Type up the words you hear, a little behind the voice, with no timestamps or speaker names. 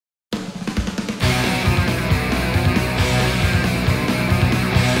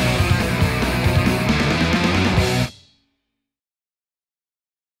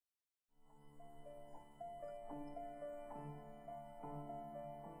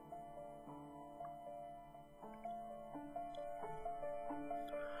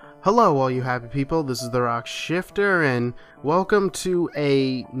Hello all you happy people, this is the Rock Shifter, and welcome to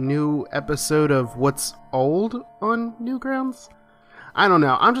a new episode of What's Old on Newgrounds? I don't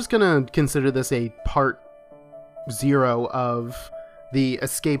know, I'm just gonna consider this a part 0 of the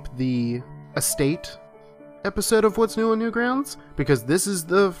Escape the Estate episode of What's New on Newgrounds, because this is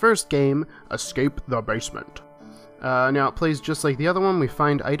the first game, Escape the Basement. Now it plays just like the other one, we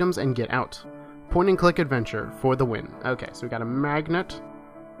find items and get out. Point and click adventure for the win. Okay, so we got a magnet.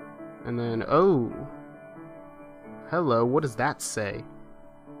 And then, oh. Hello, what does that say?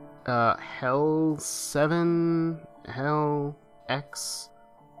 Hell 7, Hell X,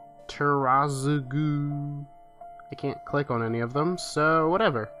 Terazugu. I can't click on any of them, so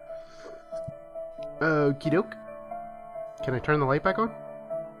whatever. Okie doke. Can I turn the light back on?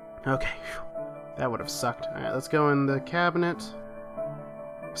 Okay, that would have sucked. Alright, let's go in the cabinet.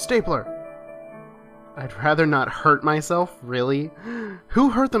 Stapler! I'd rather not hurt myself, really?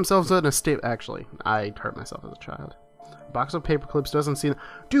 Who hurt themselves on a Actually, I hurt myself as a child. Box of paper clips doesn't seem...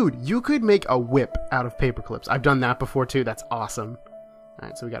 Dude, you could make a whip out of paper clips. I've done that before too, that's awesome.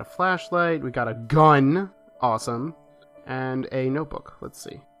 Alright, so we got a flashlight, we got a gun, awesome, and a notebook. Let's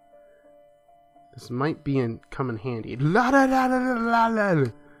see. This might come in handy. La la la la la la.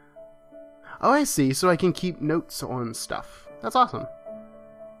 Oh, I see, so I can keep notes on stuff. That's awesome.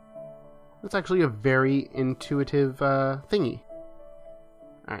 That's actually a very intuitive thingy.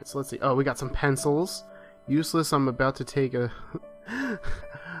 Alright, so let's see. Oh, we got some pencils. Useless, I'm about to take a...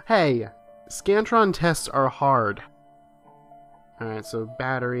 Hey! Scantron tests are hard. Alright, so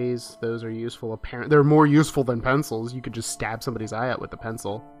batteries, those are useful apparently. They're more useful than pencils. You could just stab somebody's eye out with a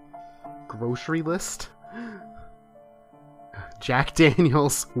pencil. Grocery list? Jack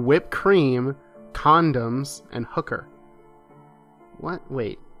Daniels, whipped cream, condoms, and hooker. What?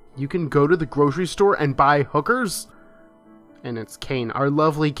 Wait. You can go to the grocery store and buy hookers? And it's Kane. Our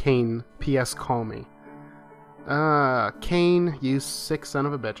lovely Kane. P.S. Call me. Kane, you sick son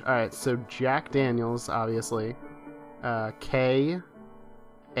of a bitch. Alright, so Jack Daniels, obviously. K-A-N-E.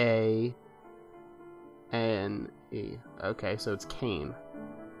 Okay, so it's Kane.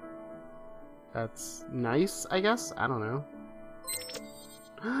 That's nice, I guess? I don't know.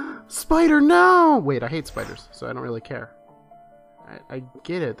 Spider, no! Wait, I hate spiders, so I don't really care. I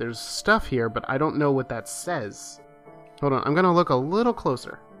get it, there's stuff here, but I don't know what that says. Hold on, I'm gonna look a little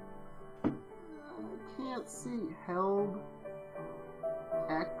closer. I can't see. Held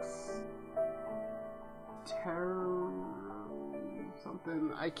X Terror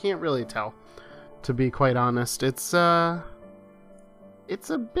something. I can't really tell, to be quite honest. It's a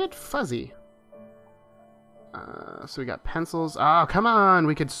bit fuzzy. So we got pencils. Oh, come on!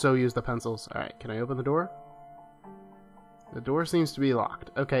 We could so use the pencils. Alright, can I open the door? The door seems to be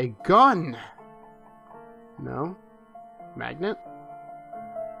locked. Okay, gun! No. Magnet?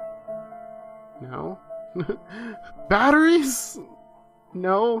 No. Batteries?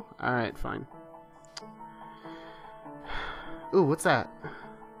 No? Alright, fine. Ooh, what's that?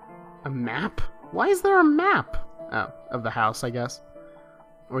 A map? Why is there a map? Oh, of the house, I guess.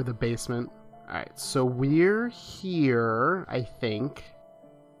 Or the basement. Alright, so we're here, I think.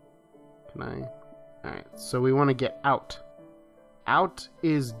 Can I? Alright, so we want to get out. Out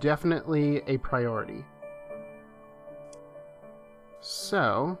is definitely a priority.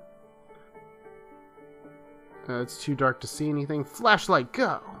 So, it's too dark to see anything. Flashlight,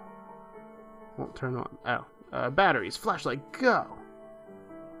 go! Won't turn on. Oh, batteries, flashlight, go!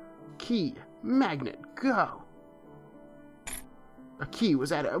 Key, magnet, go! A key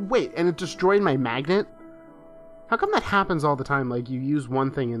was at it. Wait, and it destroyed my magnet? How come that happens all the time? Like, you use one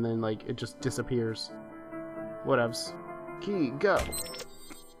thing and then, like, it just disappears. Whatevs. Key, go.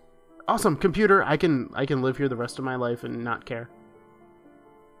 Awesome, computer. I can live here the rest of my life and not care.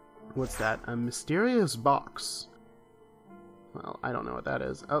 What's that? A mysterious box. Well, I don't know what that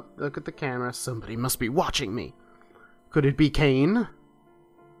is. Oh, look at the camera. Somebody must be watching me. Could it be Kane?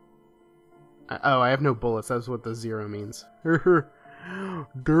 Oh, I have no bullets. That's what the 0 means.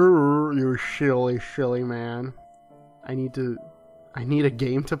 Durr, you silly man. I need a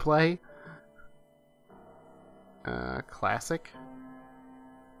game to play. Classic?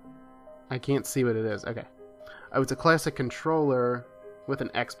 I can't see what it is. Okay. Oh, it's a classic controller with an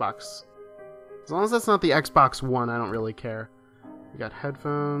Xbox. As long as that's not the Xbox One, I don't really care. We got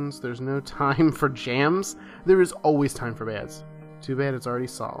headphones. There's no time for jams. There is always time for bads. Too bad it's already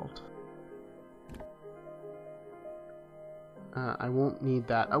solved. I won't need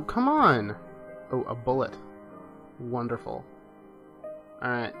that. Oh, come on! Oh, a bullet. Wonderful.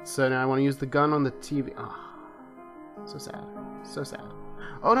 Alright, so now I want to use the gun on the TV. Oh. So sad. So sad.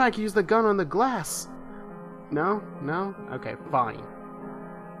 Oh no, I can use the gun on the glass! No? No? Okay, fine.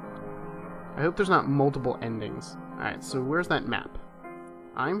 I hope there's not multiple endings. Alright, so where's that map?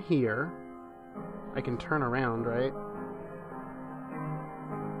 I'm here. I can turn around, right?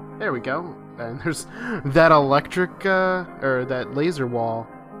 There we go. And there's that electric, or that laser wall.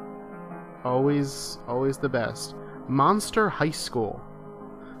 Always the best. Monster High School.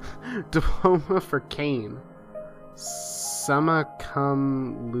 Diploma for Kane. Summa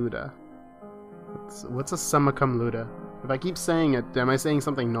cum laude. What's a summa cum laude? If I keep saying it, am I saying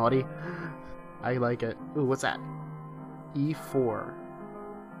something naughty? I like it. Ooh, what's that? E4.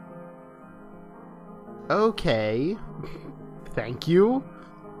 Okay. Thank you.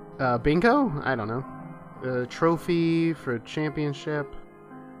 Bingo? I don't know. Trophy for championship.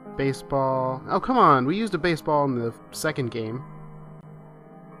 Baseball. Oh, come on. We used a baseball in the second game.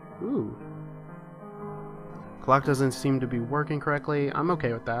 Ooh. Clock doesn't seem to be working correctly. I'm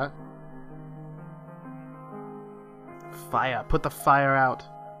okay with that. Fire. Put the fire out.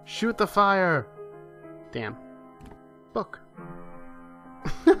 Shoot the fire. Damn. Book.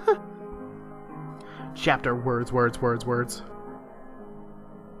 Chapter. Words. What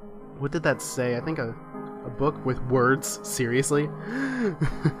did that say? I think a book with words? Seriously? I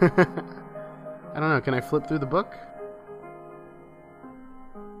don't know. Can I flip through the book?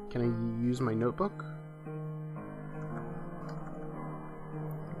 Can I use my notebook?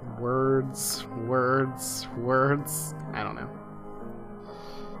 Words. I don't know.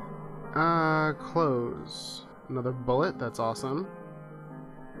 Close. Another bullet. That's awesome.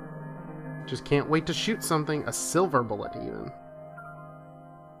 Just can't wait to shoot something. A silver bullet, even.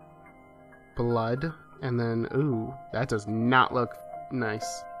 Blood. And then, ooh, that does not look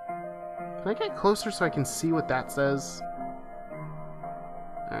nice. Can I get closer so I can see what that says?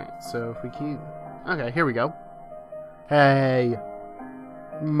 Alright, so if we keep... Okay, here we go. Hey,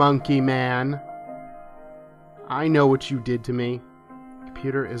 monkey man. I know what you did to me.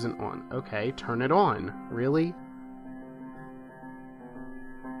 Computer isn't on. Okay, turn it on. Really?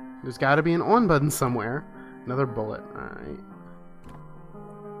 There's gotta be an on button somewhere. Another bullet. Alright.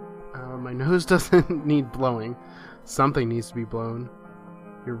 My nose doesn't need blowing. Something needs to be blown.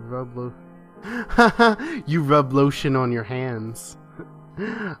 You rub lotion on your hands.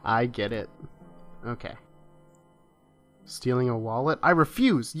 I get it. Okay. Stealing a wallet? I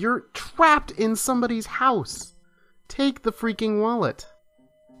refuse! You're trapped in somebody's house! Take the freaking wallet.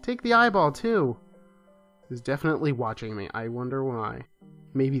 Take the eyeball, too. He's definitely watching me. I wonder why.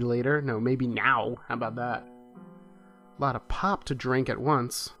 Maybe later? No, maybe now. How about that? A lot of pop to drink at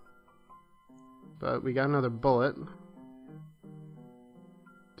once. But we got another bullet.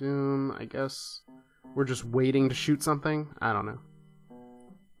 Doom, I guess we're just waiting to shoot something? I don't know.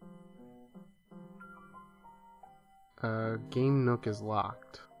 Game Nook is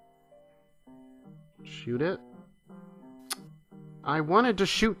locked. Shoot it? I wanted to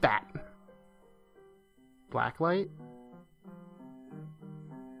shoot that! Blacklight?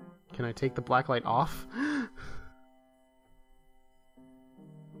 Can I take the blacklight off?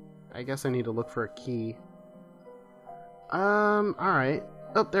 I guess I need to look for a key. Alright.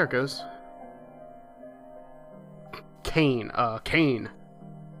 Oh, there it goes. Kane. Kane.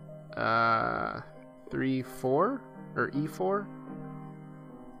 3, 4? Or E4?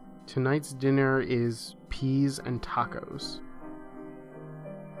 Tonight's dinner is peas and tacos.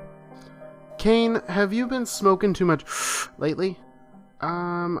 Kane, have you been smoking too much lately?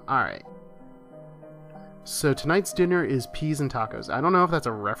 Alright. So tonight's dinner is peas and tacos. I don't know if that's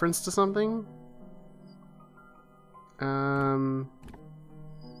a reference to something. I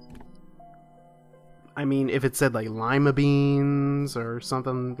mean, if it said like lima beans or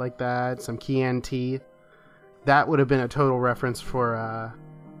something like that, some Chianti, that would have been a total reference for,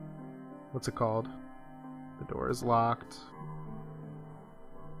 what's it called? The door is locked.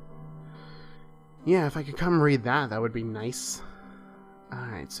 Yeah, if I could come read that, that would be nice.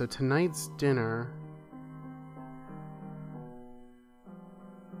 Alright, so tonight's dinner...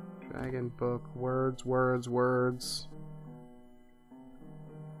 Dragon book, words.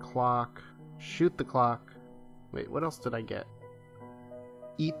 Clock. Shoot the clock. Wait, what else did I get?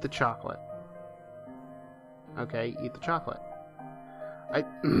 Eat the chocolate. Okay, eat the chocolate. I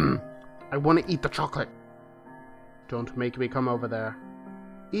want to eat the chocolate. Don't make me come over there.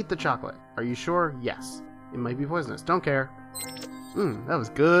 Eat the chocolate. Are you sure? Yes. It might be poisonous. Don't care. That was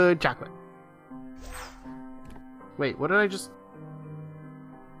good chocolate. Wait, what did I just...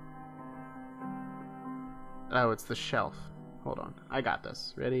 Oh, it's the shelf. Hold on. I got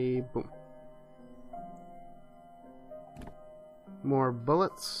this. Ready? Boom. More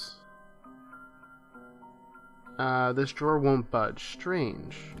bullets. This drawer won't budge.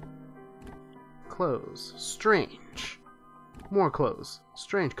 Strange. Close. Strange. More clothes.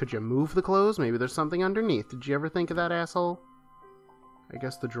 Strange, could you move the clothes? Maybe there's something underneath. Did you ever think of that, asshole? I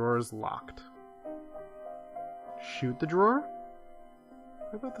guess the drawer is locked. Shoot the drawer?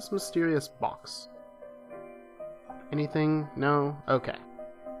 What about this mysterious box? Anything? No? Okay.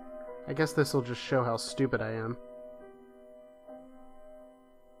 I guess this will just show how stupid I am.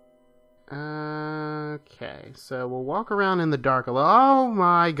 Okay, so we'll walk around in the dark a little. Oh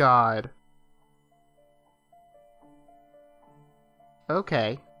my god.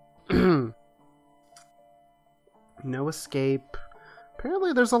 Okay. No escape.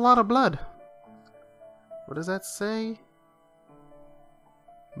 Apparently there's a lot of blood. What does that say?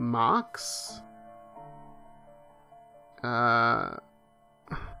 Mox? I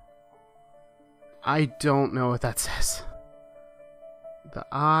don't know what that says. The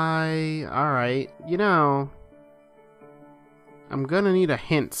eye... Alright, you know... I'm gonna need a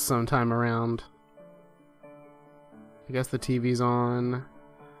hint sometime around. I guess the TV's on.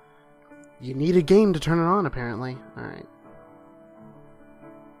 You need a game to turn it on, apparently. Alright.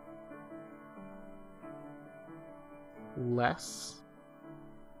 Less.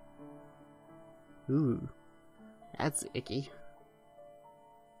 Ooh. That's icky.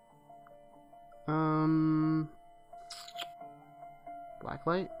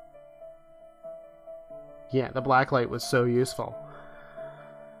 Blacklight? Yeah, the blacklight was so useful.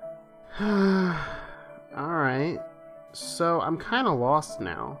 Alright. So, I'm kind of lost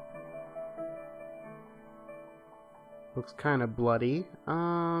now. Looks kind of bloody.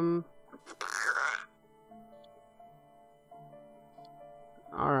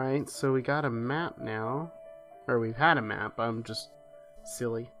 Alright, so we got a map now. Or we've had a map, I'm just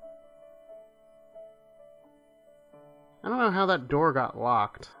silly. I don't know how that door got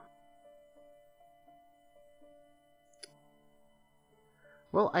locked.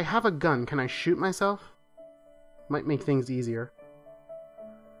 Well, I have a gun. Can I shoot myself? Might make things easier.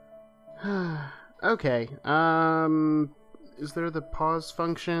 Okay, is there the pause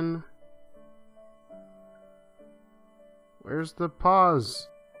function? Where's the pause?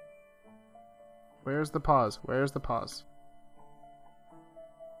 Where's the pause? Where's the pause?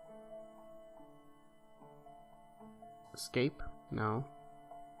 Escape? No.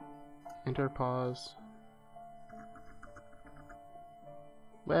 Enter pause.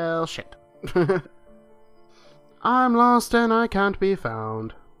 Well, shit. I'm lost and I can't be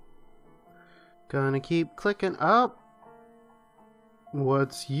found. Gonna keep clicking up.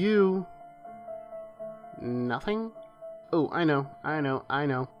 What's you? Nothing? Oh, I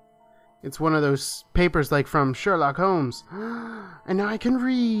know. It's one of those papers like from Sherlock Holmes. And now I can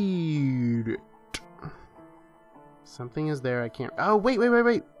read it. Something is there I can't... Oh, wait.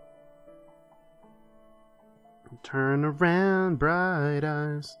 Turn around, bright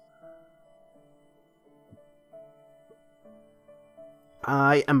eyes.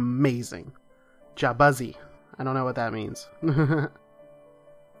 I am amazing. Jabuzzy. I don't know what that means.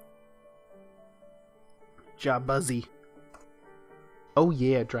 Jabuzzy. Oh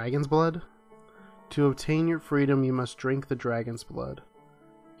yeah, dragon's blood? To obtain your freedom, you must drink the dragon's blood.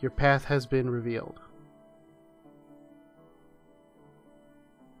 Your path has been revealed.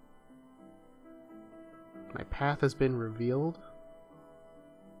 My path has been revealed?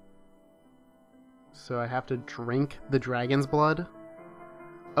 So I have to drink the dragon's blood?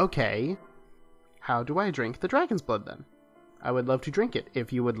 Okay. How do I drink the dragon's blood then? I would love to drink it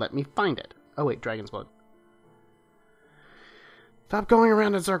if you would let me find it. Oh wait, dragon's blood. Stop going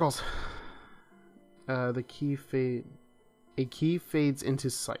around in circles. The key fade. A key fades into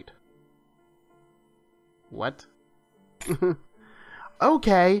sight. What?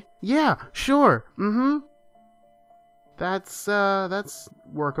 Okay. Yeah, sure. That's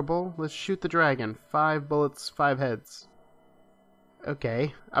workable. Let's shoot the dragon. 5 bullets, 5 heads.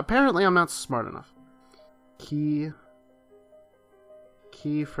 Okay. Apparently I'm not smart enough. Key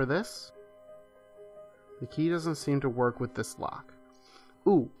for this? The key doesn't seem to work with this lock.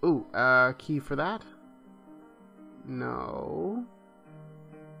 Key for that? No.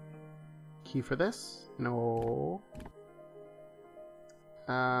 Key for this? No.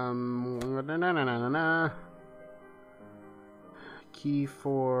 Key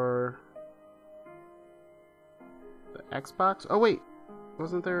for the Xbox? Oh wait,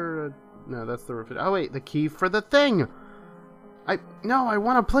 wasn't there a... No, that's the refrigerator. Oh wait, the key for the thing! I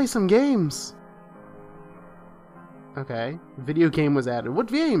want to play some games! Okay, video game was added. What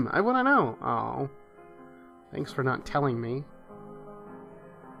game? I want to know. Oh, thanks for not telling me.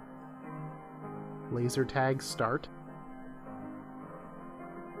 Laser tag start?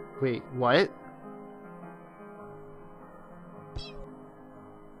 Wait, what?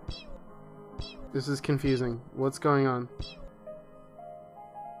 This is confusing. What's going on?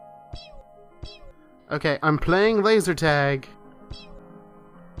 Okay, I'm playing laser tag.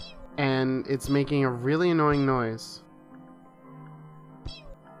 And it's making a really annoying noise.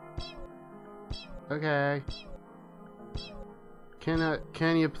 Okay.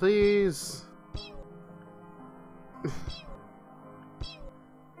 Can you please?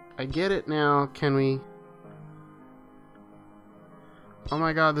 I get it now. Can we? Oh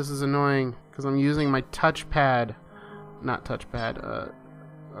my god, this is annoying because I'm using my touchpad. Not touchpad.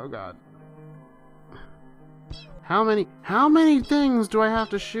 Oh god. How many things do I have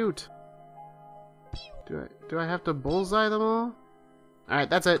to shoot? Do I have to bullseye them all? All right,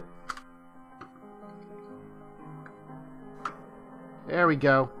 that's it. There we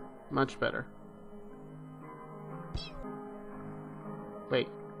go. Much better. Wait,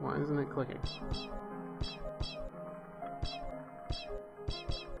 why isn't it clicking?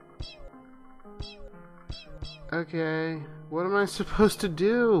 Okay, what am I supposed to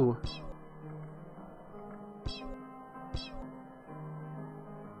do?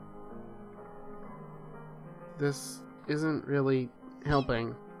 This isn't really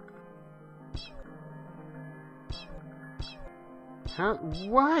helping. How?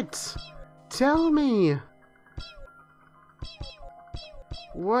 What? Tell me!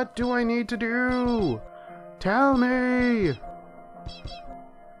 What do I need to do? Tell me!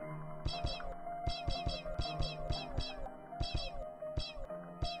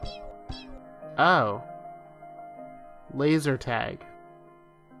 Oh. Laser tag.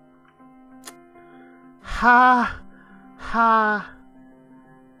 Ha! Ha!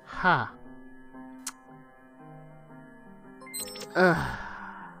 Ha.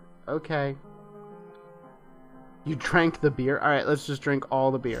 Okay. You drank the beer? Alright, let's just drink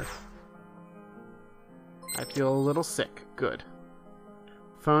all the beer. I feel a little sick. Good.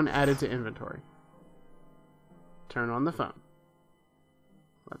 Phone added to inventory. Turn on the phone.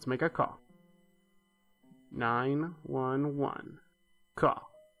 Let's make a call. 911. Call.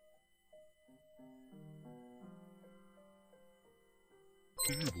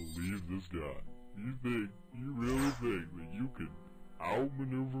 Can you believe this guy? You really think that you can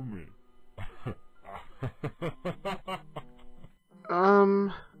outmaneuver me?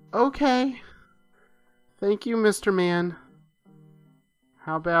 Okay. Thank you, Mr. Man.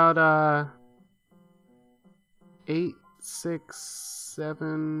 How about, 8, 6,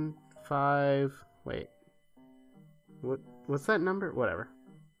 7, 5... Wait. What's that number? Whatever.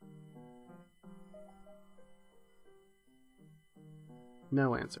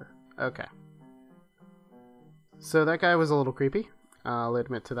 No answer. Okay. So that guy was a little creepy. I'll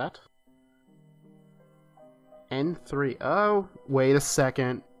admit to that. N3. Oh, wait a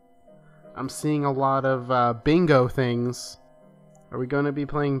second. I'm seeing a lot of bingo things. Are we going to be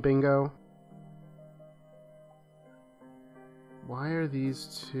playing bingo? Why are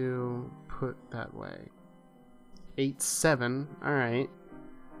these two put that way? 8-7. Alright.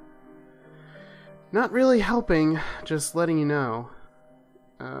 Not really helping, just letting you know.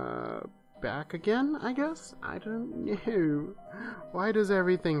 Back again, I guess? I don't know. Why does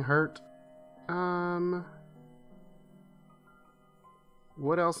everything hurt?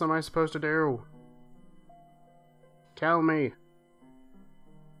 What else am I supposed to do? Tell me.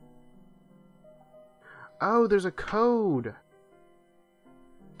 Oh, there's a code.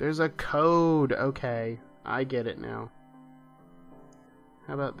 There's a code. Okay, I get it now.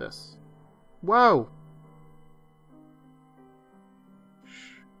 How about this? Whoa!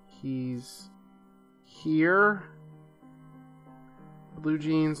 He's here. Blue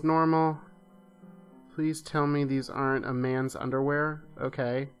jeans, normal. Please tell me these aren't a man's underwear.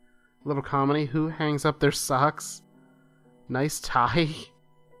 Okay. Little comedy. Who hangs up their socks? Nice tie.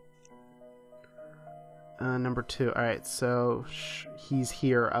 Number 2. Alright, so he's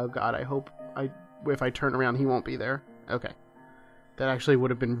here. Oh god, I hope if I turn around he won't be there. Okay. That actually would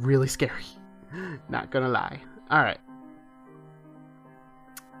have been really scary. Not gonna lie. Alright.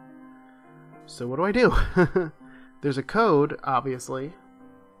 So what do I do? There's a code, obviously.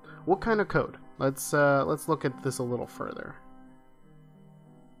 What kind of code? Let's look at this a little further.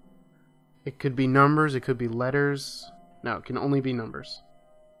 It could be numbers, it could be letters. No, it can only be numbers.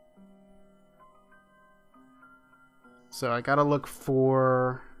 So I gotta look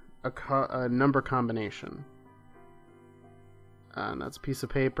for a number combination. And that's a piece of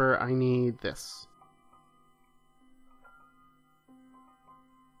paper. I need this.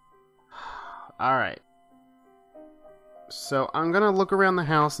 Alright. So I'm gonna look around the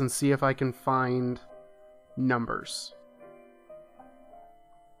house and see if I can find numbers.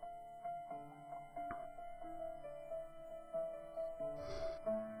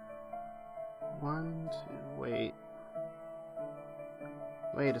 One, two, wait.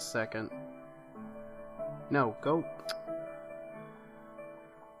 Wait a second. No, go.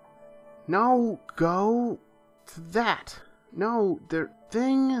 No, go to that. No, the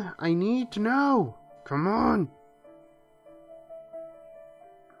thing I need to know. Come on.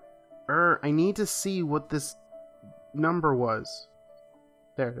 I need to see what this number was.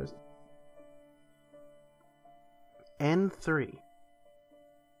 There it is. N3.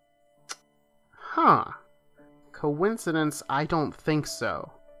 Huh. Coincidence? I don't think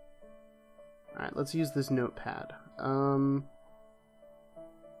so. Alright, let's use this notepad. Alright,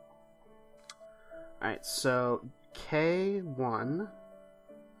 so K1.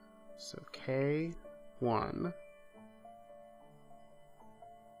 So K1.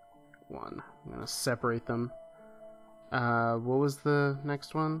 1. I'm gonna separate them. What was the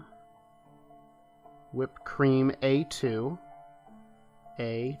next one? Whipped cream A2.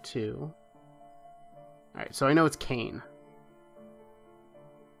 A2. Alright, so I know it's cane.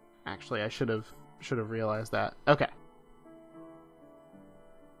 Actually, I should have realized that. Okay.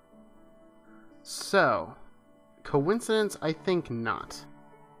 So, coincidence? I think not.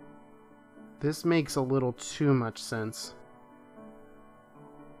 This makes a little too much sense.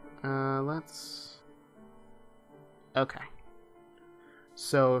 Let's... Okay.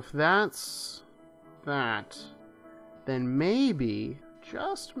 So if that's that, then maybe,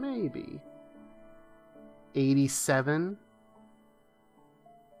 just maybe, 87?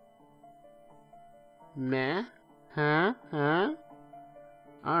 Meh? Huh?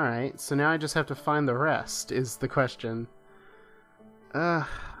 Alright, so now I just have to find the rest, is the question. Can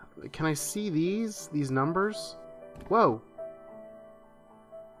I see these numbers? Whoa!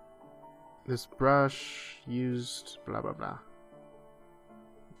 This brush used blah blah blah.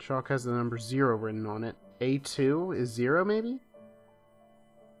 Chalk has the number 0 written on it. A2 is 0 maybe?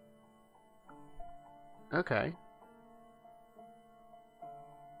 Okay.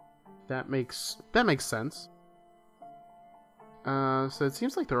 That makes sense. So it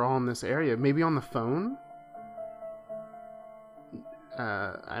seems like they're all in this area. Maybe on the phone?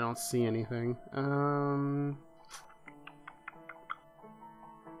 I don't see anything.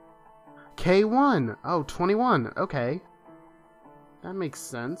 K1! Oh, 21. Okay. That makes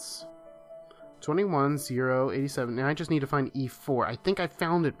sense. 21, 0, 87. Now I just need to find E4. I think I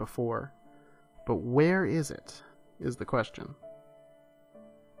found it before. But where is it? Is the question.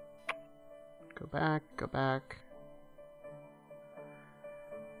 Go back, go back.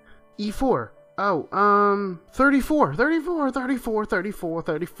 E4! Oh, 34! 34!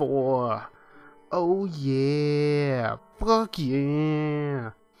 Oh yeah! Fuck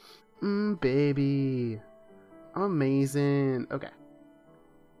yeah! Baby. Amazing. Okay.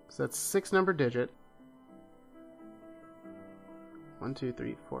 So that's 6 number digit. 1, 2,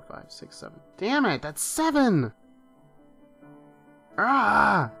 3, 4, 5, 6, 7. Damn it, that's 7!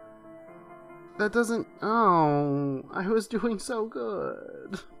 Ah! That doesn't... Oh, I was doing so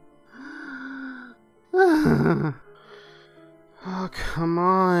good. Oh, come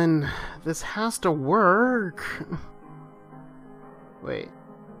on. This has to work. Wait.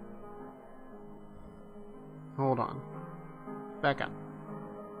 Hold on. Back up.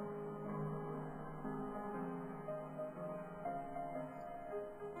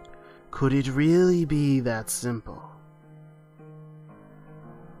 Could it really be that simple?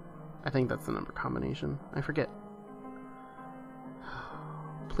 I think that's the number combination. I forget.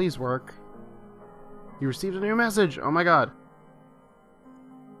 Please work. You received a new message! Oh my god.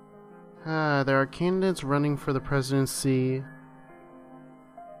 There are candidates running for the presidency,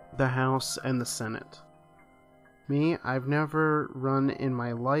 the House, and the Senate. Me, I've never run in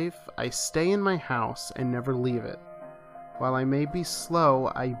my life. I stay in my house and never leave it. While I may be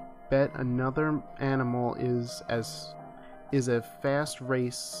slow, I bet another animal is a fast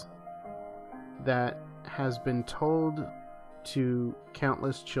race that has been told to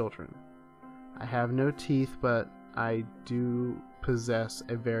countless children. I have no teeth, but I do possess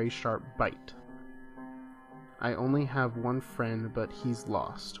a very sharp bite. I only have one friend, but he's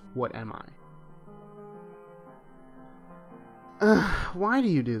lost. What am I? Why do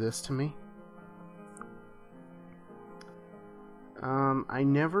you do this to me? I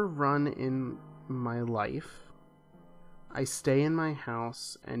never run in my life. I stay in my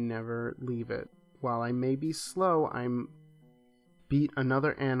house and never leave it. While I may be slow, I'm beat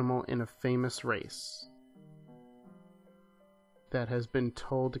another animal in a famous race that has been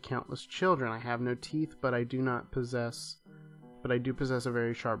told to countless children. I have no teeth, but I do possess a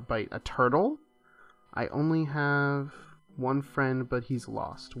very sharp bite. A turtle? I only have one friend, but he's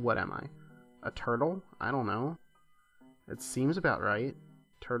lost. What am I? A turtle? I don't know. It seems about right.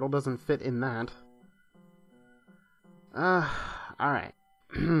 Turtle doesn't fit in that. Alright.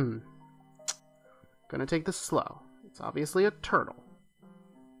 Gonna take this slow. It's obviously a turtle.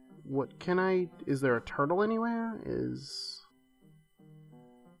 What can I... Is there a turtle anywhere?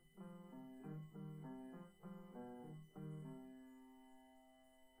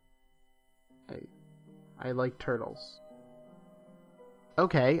 I like turtles.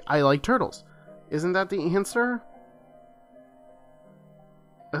 Okay, I like turtles. Isn't that the answer?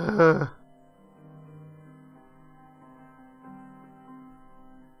 Ugh.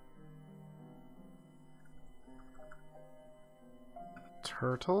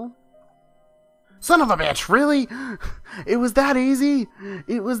 Turtle? Son of a bitch, really? It was that easy?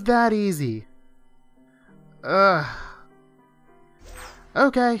 It was that easy. Ugh.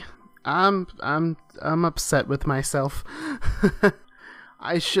 Okay. I'm upset with myself.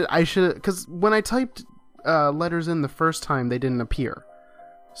 I should, because when I typed letters in the first time, they didn't appear.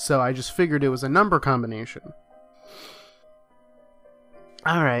 So I just figured it was a number combination.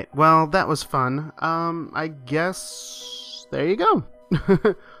 Alright, well, that was fun. I guess, there you go.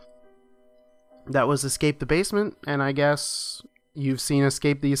 That was Escape the Basement, and I guess you've seen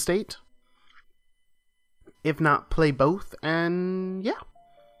Escape the Estate. If not, play both, and yeah.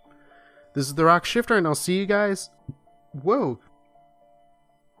 This is The Rock Shifter, and I'll see you guys. Whoa.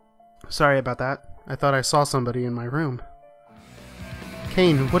 Sorry about that. I thought I saw somebody in my room.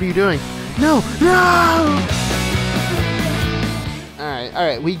 Kane, what are you doing? No! No!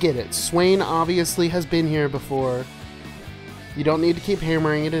 Alright, we get it. Swain obviously has been here before. You don't need to keep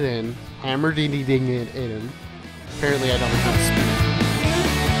hammering it in. Hammer-ding it in. Apparently I don't know how to speak.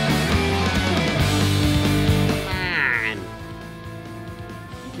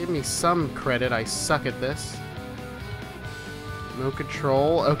 Give me some credit, I suck at this. No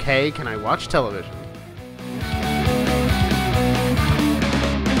control. Okay, can I watch television?